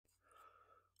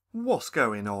What's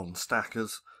going on,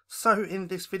 stackers? So in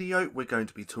this video we're going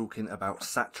to be talking about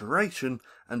saturation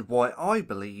and why I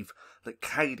believe that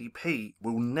KDP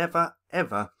will never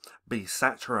ever be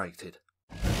saturated.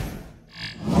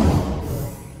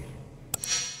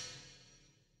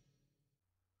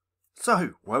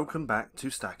 So, welcome back to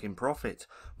Stacking Profit.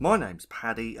 My name's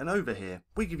Paddy and over here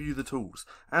we give you the tools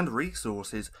and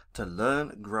resources to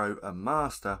learn, grow and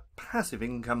master passive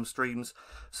income streams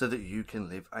so that you can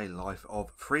live a life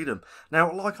of freedom.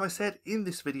 Now, like I said, in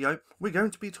this video we're going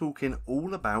to be talking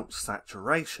all about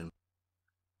saturation.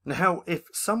 Now, if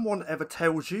someone ever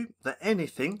tells you that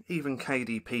anything, even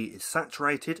KDP, is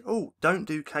saturated, oh, don't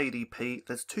do KDP,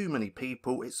 there's too many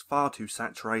people, it's far too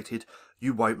saturated,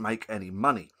 you won't make any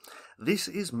money. This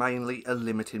is mainly a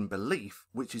limiting belief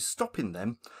which is stopping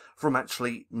them from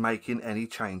actually making any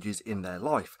changes in their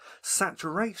life.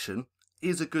 Saturation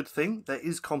is a good thing, there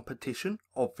is competition,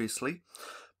 obviously,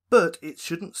 but it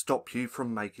shouldn't stop you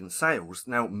from making sales.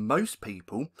 Now, most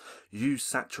people use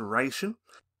saturation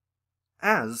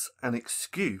as an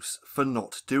excuse for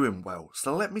not doing well.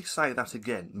 So let me say that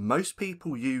again. Most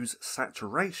people use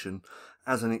saturation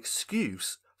as an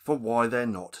excuse for why they're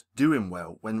not doing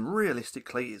well, when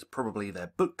realistically it's probably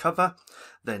their book cover,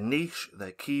 their niche,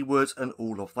 their keywords and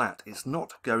all of that. It's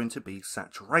not going to be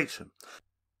saturation.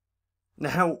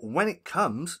 Now, when it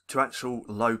comes to actual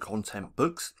low content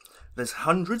books, there's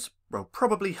hundreds, well,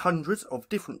 probably hundreds of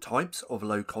different types of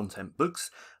low content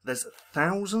books. There's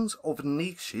thousands of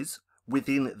niches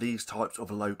within these types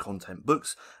of low content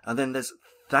books, and then there's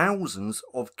thousands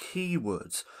of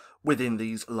keywords within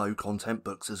these low content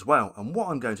books as well. And what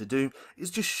I'm going to do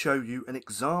is just show you an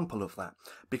example of that,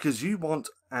 because you want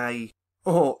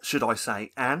or should I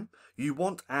say you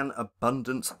want an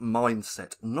abundance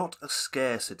mindset, not a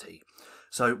scarcity.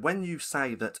 So when you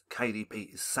say that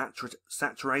KDP is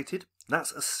saturated,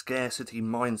 that's a scarcity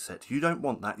mindset. You don't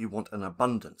want that, you want an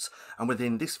abundance. And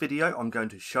within this video, I'm going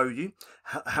to show you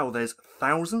how there's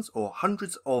thousands or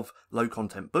hundreds of low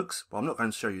content books. Well, I'm not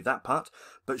going to show you that part,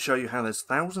 but show you how there's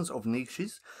thousands of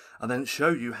niches, and then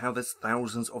show you how there's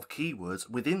thousands of keywords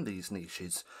within these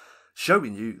niches,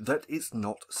 showing you that it's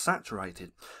not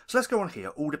saturated. So let's go on here,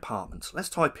 all departments. Let's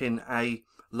type in a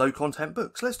low content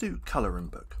books. Let's do colouring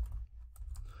book.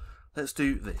 Let's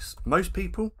do this. Most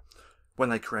people, when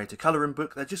they create a colouring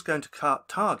book, they're just going to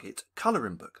target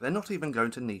colouring book. They're not even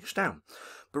going to niche down.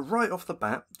 But right off the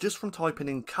bat, just from typing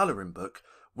in colouring book,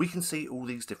 we can see all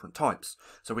these different types.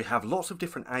 So we have lots of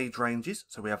different age ranges.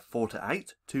 So we have 4 to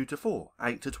 8, 2 to 4,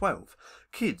 8 to 12,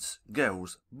 kids,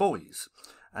 girls, boys,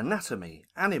 anatomy,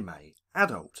 anime,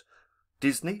 adult,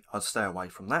 Disney, I'd stay away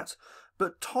from that,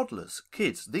 but toddlers,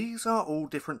 kids, these are all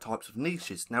different types of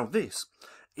niches. Now this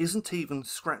isn't even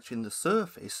scratching the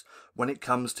surface when it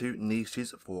comes to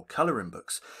niches for colouring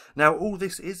books. Now all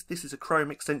this is a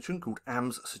Chrome extension called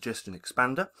AMS Suggestion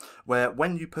Expander, where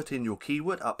when you put in your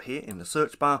keyword up here in the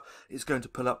search bar, it's going to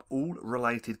pull up all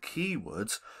related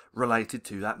keywords related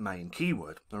to that main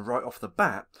keyword. And right off the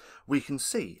bat, we can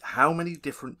see how many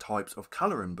different types of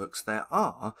colouring books there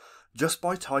are just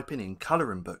by typing in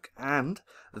colouring book, and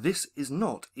this is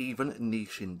not even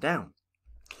niching down.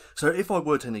 So if I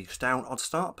were to niche down, I'd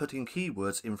start putting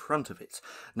keywords in front of it.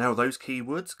 Now those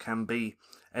keywords can be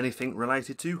anything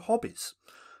related to hobbies,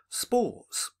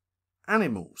 sports,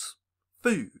 animals,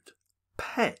 food,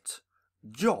 pet,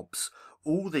 jobs.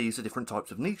 All these are different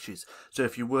types of niches. So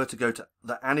if you were to go to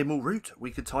the animal route,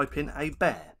 we could type in a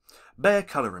bear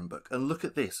colouring book, and look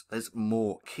at this, there's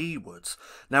more keywords.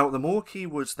 Now the more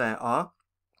keywords there are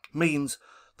means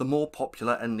the more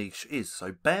popular a niche is.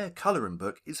 So bear colouring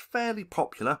book is fairly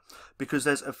popular because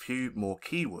there's a few more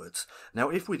keywords. Now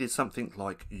if we did something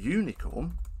like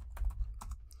unicorn,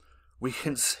 we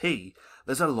can see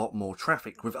there's a lot more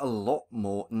traffic with a lot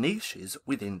more niches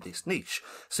within this niche.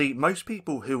 See, most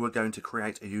people who are going to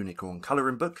create a unicorn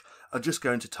colouring book are just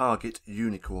going to target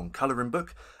unicorn colouring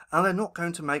book, and they're not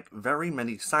going to make very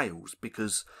many sales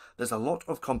because there's a lot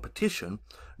of competition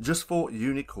just for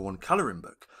unicorn colouring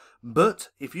book. But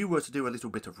if you were to do a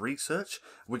little bit of research,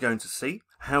 we're going to see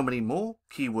how many more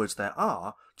keywords there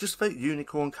are just for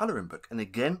unicorn colouring book. And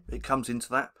again, it comes into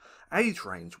that age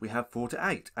range. We have 4 to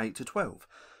 8, 8 to 12,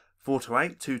 4 to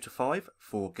 8, 2 to 5,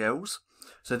 4 girls.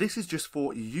 So this is just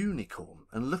for unicorn.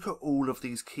 And look at all of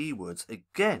these keywords.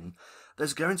 Again,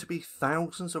 there's going to be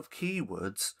thousands of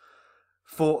keywords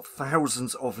for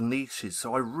thousands of niches.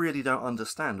 So I really don't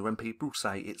understand when people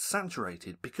say it's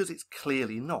saturated, because it's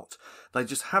clearly not. They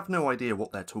just have no idea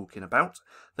what they're talking about.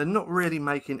 They're not really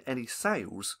making any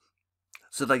sales,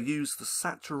 so they use the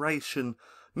saturation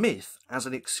myth as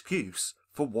an excuse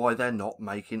for why they're not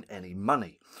making any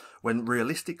money. when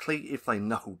realistically, if they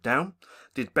knuckled down,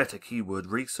 did better keyword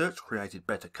research, created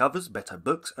better covers, better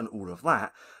books, and all of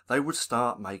that, they would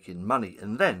start making money,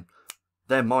 and then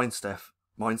their mindset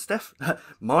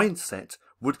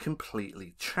would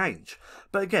completely change.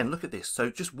 But again, look at this. So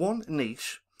just one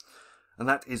niche, and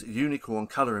that is unicorn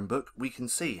colouring book. We can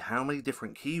see how many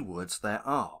different keywords there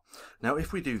are. Now,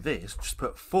 if we do this, just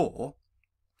put 4.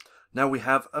 Now we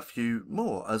have a few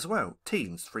more as well.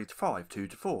 Teens, 3 to 5, 2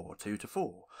 to 4, 2 to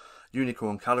 4.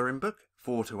 Unicorn colouring book,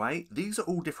 4 to 8. These are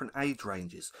all different age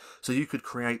ranges. So you could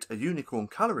create a unicorn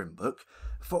colouring book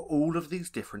for all of these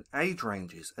different age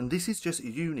ranges. And this is just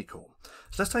unicorn.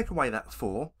 So let's take away that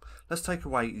 4. Let's take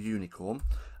away unicorn.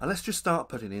 And let's just start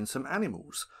putting in some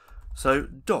animals. So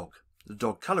dog, the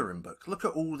dog colouring book. Look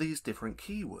at all these different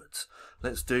keywords.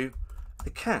 Let's do a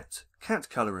cat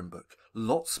colouring book.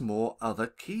 Lots more other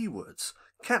keywords.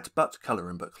 Cat butt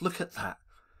colouring book. Look at that.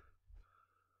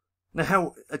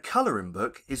 Now, a colouring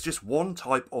book is just one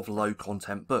type of low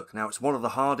content book. Now, it's one of the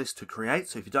hardest to create,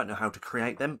 so if you don't know how to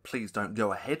create them, please don't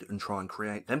go ahead and try and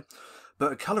create them.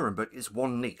 But a colouring book is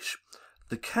one niche.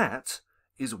 The cat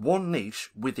is one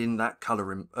niche within that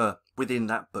within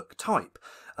that book type.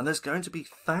 And there's going to be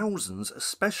thousands,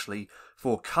 especially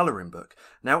for colouring book.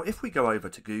 Now, if we go over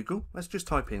to Google, let's just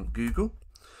type in Google.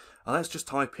 And let's just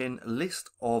type in list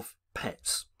of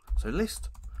pets. So list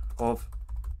of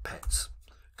pets.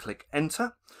 Click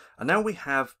enter. And now we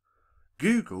have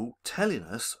Google telling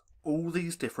us all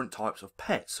these different types of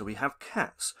pets. So we have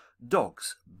cats,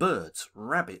 dogs, birds,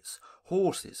 rabbits,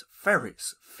 horses,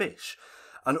 ferrets, fish.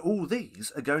 And all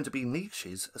these are going to be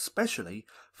niches, especially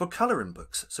for colouring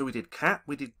books. So we did cat,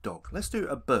 we did dog. Let's do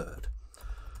a bird.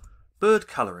 Bird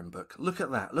colouring book. Look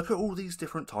at that. Look at all these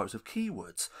different types of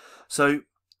keywords. So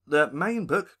the main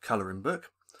book, colouring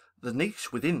book, the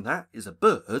niche within that is a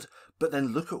bird, but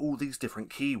then look at all these different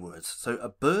keywords. So a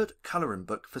bird colouring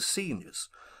book for seniors.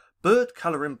 Bird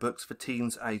colouring books for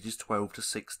teens ages 12 to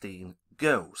 16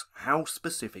 girls. How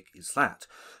specific is that?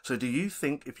 So do you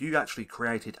think if you actually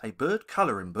created a bird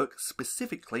colouring book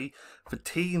specifically for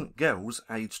teen girls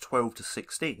aged 12 to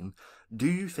 16, do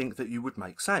you think that you would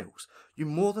make sales? You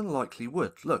more than likely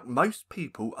would. Look, most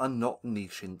people are not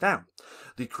niching down.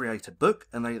 They create a book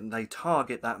and they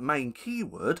target that main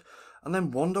keyword and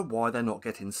then wonder why they're not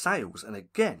getting sales. And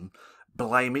again,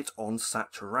 blame it on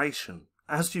saturation.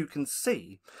 As you can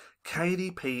see,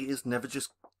 KDP is never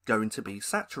just going to be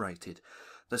saturated.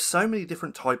 There's so many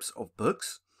different types of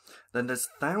books, then there's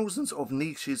thousands of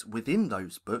niches within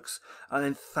those books, and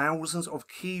then thousands of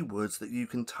keywords that you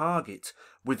can target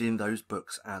within those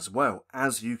books as well,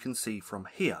 as you can see from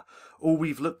here. All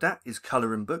we've looked at is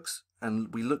colouring books,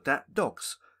 and we looked at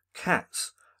dogs,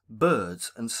 cats,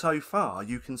 birds, and so far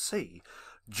you can see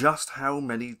just how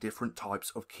many different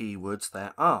types of keywords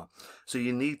there are. So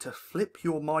you need to flip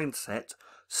your mindset,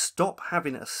 stop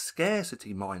having a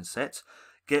scarcity mindset,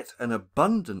 get an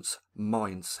abundance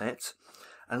mindset,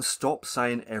 and stop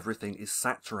saying everything is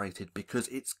saturated, because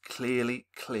it's clearly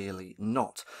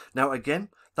not. Now again,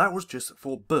 that was just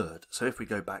for bird. So if we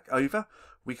go back over,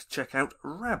 we can check out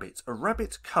rabbit, a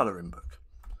rabbit colouring book.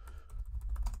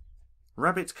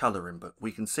 Rabbit colouring book.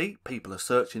 We can see people are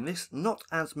searching this, not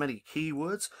as many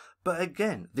keywords, but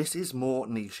again, this is more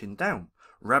niching down.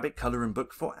 Rabbit colouring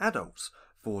book for adults,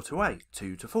 4 to 8,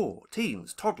 2 to 4,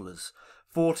 teens, toddlers,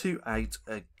 4 to 8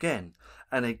 again.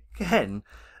 And again,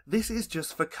 this is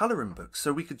just for colouring books,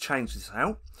 so we could change this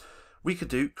out. We could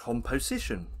do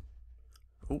composition.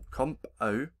 Oh,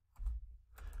 composition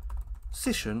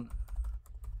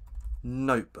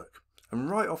notebook. And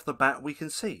right off the bat, we can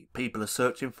see people are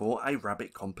searching for a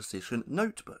rabbit composition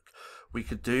notebook. We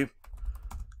could do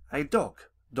a dog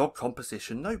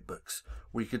composition notebooks.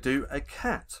 We could do a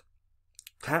cat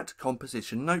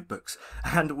composition notebooks.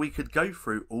 And we could go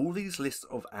through all these lists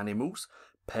of animals,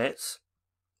 pets,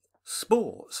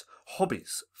 sports,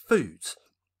 hobbies, foods.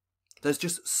 There's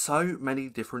just so many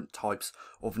different types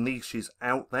of niches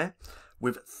out there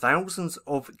with thousands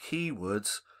of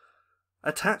keywords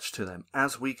attached to them,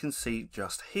 as we can see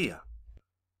just here.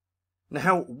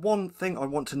 Now, one thing I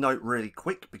want to note really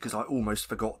quick, because I almost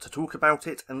forgot to talk about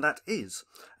it, and that is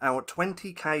our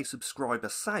 20k subscriber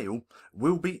sale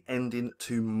will be ending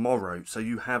tomorrow. So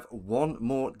you have one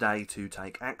more day to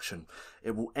take action.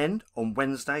 It will end on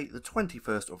Wednesday, the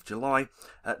 21st of July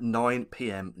at 9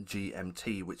 PM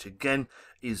GMT, which again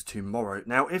is tomorrow.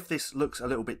 Now, if this looks a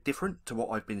little bit different to what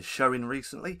I've been showing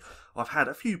recently, I've had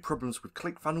a few problems with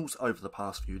ClickFunnels over the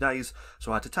past few days,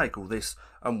 so I had to take all this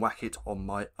and whack it on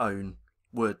my own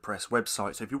WordPress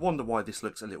website. So if you wonder why this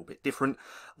looks a little bit different,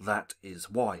 that is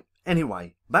why.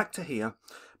 Anyway, back to here,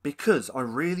 because I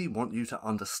really want you to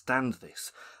understand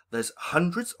this. There's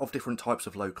hundreds of different types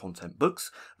of low content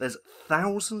books. There's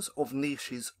thousands of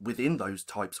niches within those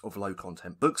types of low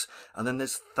content books. And then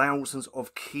there's thousands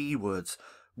of keywords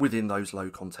within those low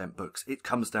content books. It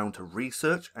comes down to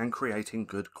research and creating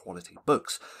good quality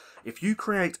books. If you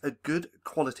create a good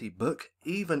quality book,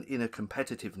 even in a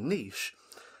competitive niche,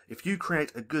 if you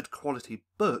create a good quality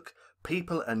book,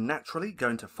 people are naturally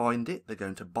going to find it, they're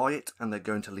going to buy it, and they're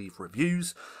going to leave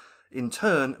reviews, in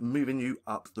turn moving you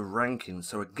up the rankings.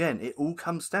 So again, it all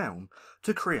comes down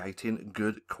to creating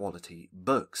good quality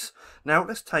books. Now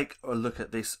let's take a look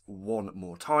at this one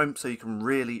more time so you can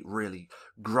really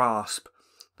grasp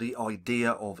the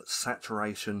idea of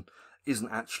saturation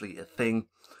isn't actually a thing,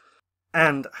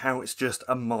 and how it's just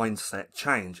a mindset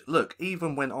change. Look,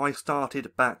 even when I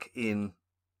started back in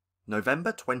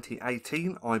November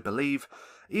 2018, I believe,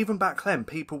 even back then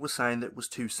people were saying that it was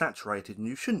too saturated and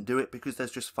you shouldn't do it because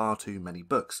there's just far too many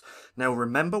books. Now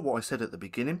remember what I said at the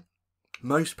beginning,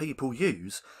 most people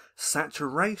use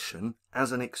saturation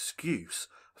as an excuse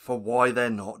for why they're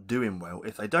not doing well.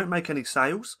 If they don't make any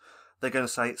sales, they're going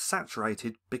to say it's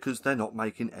saturated because they're not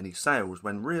making any sales,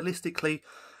 when realistically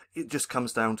it just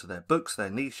comes down to their books, their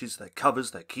niches, their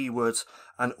covers, their keywords,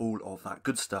 and all of that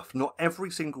good stuff. Not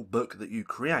every single book that you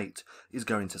create is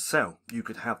going to sell. You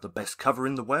could have the best cover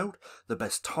in the world, the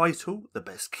best title, the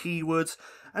best keywords,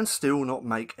 and still not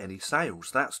make any sales.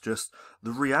 That's just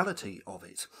the reality of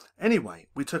it. Anyway,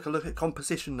 we took a look at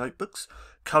composition notebooks,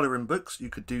 colouring books. You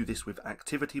could do this with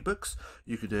activity books.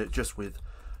 You could do it just with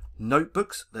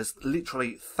notebooks. There's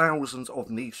literally thousands of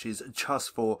niches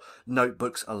just for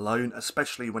notebooks alone,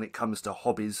 especially when it comes to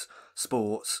hobbies,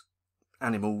 sports,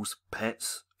 animals,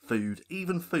 pets, food,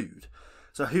 even food.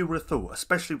 So who would have thought,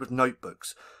 especially with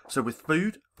notebooks. So with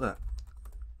food,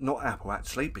 not apple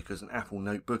actually, because an apple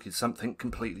notebook is something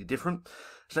completely different.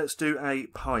 So let's do a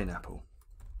pineapple.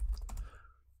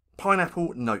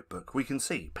 Pineapple notebook. We can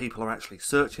see people are actually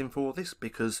searching for this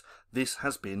because this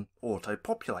has been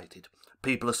auto-populated.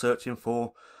 People are searching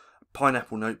for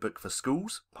pineapple notebook for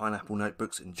schools, pineapple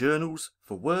notebooks in journals,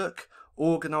 for work,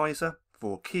 organizer,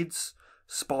 for kids,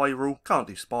 spiral, can't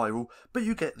do spiral, but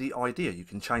you get the idea. You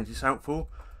can change this out for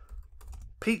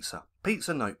pizza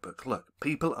notebook. Look,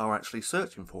 people are actually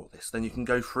searching for this. Then you can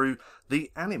go through the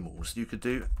animals. You could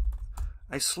do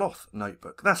a sloth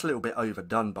notebook. That's a little bit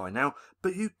overdone by now,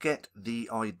 but you get the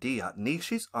idea.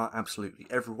 Niches are absolutely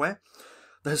everywhere.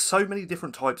 There's so many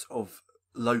different types of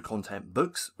low content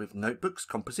books with notebooks,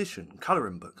 composition,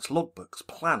 colouring books, logbooks,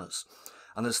 planners,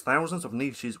 and there's thousands of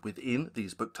niches within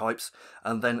these book types,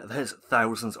 and then there's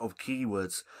thousands of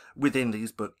keywords within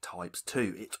these book types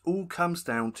too. It all comes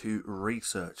down to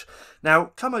research.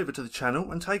 Now come over to the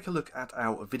channel and take a look at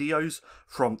our videos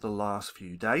from the last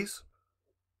few days,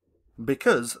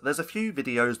 because there's a few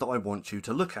videos that I want you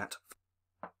to look at.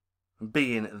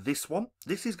 Being this one,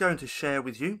 this is going to share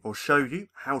with you or show you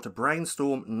how to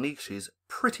brainstorm niches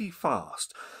pretty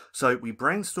fast. So we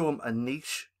brainstorm a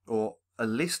niche or a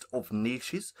list of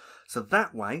niches, so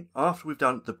that way after we've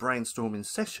done the brainstorming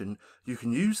session you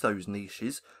can use those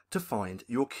niches to find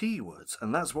your keywords,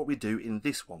 and that's what we do in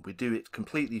this one. We do it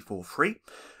completely for free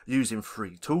using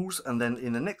free tools, and then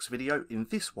in the next video, in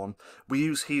this one, we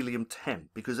use Helium 10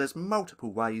 because there's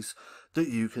multiple ways that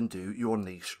you can do your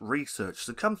niche research.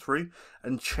 So come through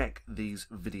and check these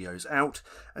videos out,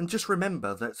 and just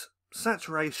remember that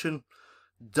saturation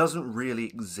doesn't really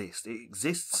exist. It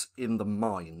exists in the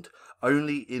mind,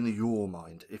 only in your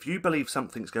mind. If you believe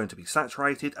something's going to be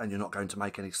saturated and you're not going to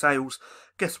make any sales,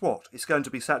 guess what? It's going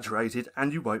to be saturated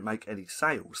and you won't make any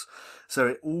sales. So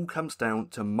it all comes down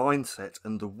to mindset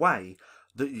and the way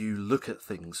that you look at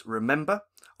things. Remember,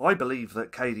 I believe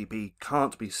that KDP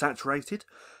can't be saturated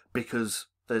because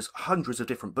there's hundreds of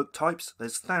different book types,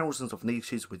 there's thousands of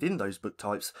niches within those book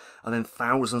types, and then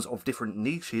thousands of different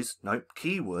niches, no,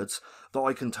 keywords, that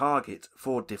I can target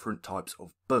for different types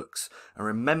of books. And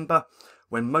remember,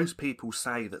 when most people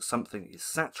say that something is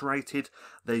saturated,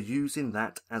 they're using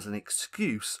that as an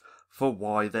excuse for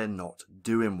why they're not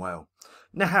doing well.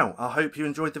 Now, I hope you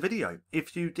enjoyed the video.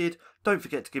 If you did, don't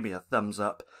forget to give me a thumbs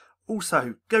up.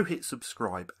 Also, go hit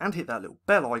subscribe and hit that little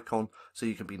bell icon so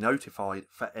you can be notified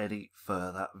for any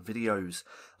further videos.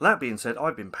 That being said,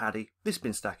 I've been Paddy, this has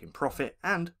been Stacking Profit,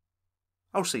 and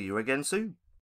I'll see you again soon.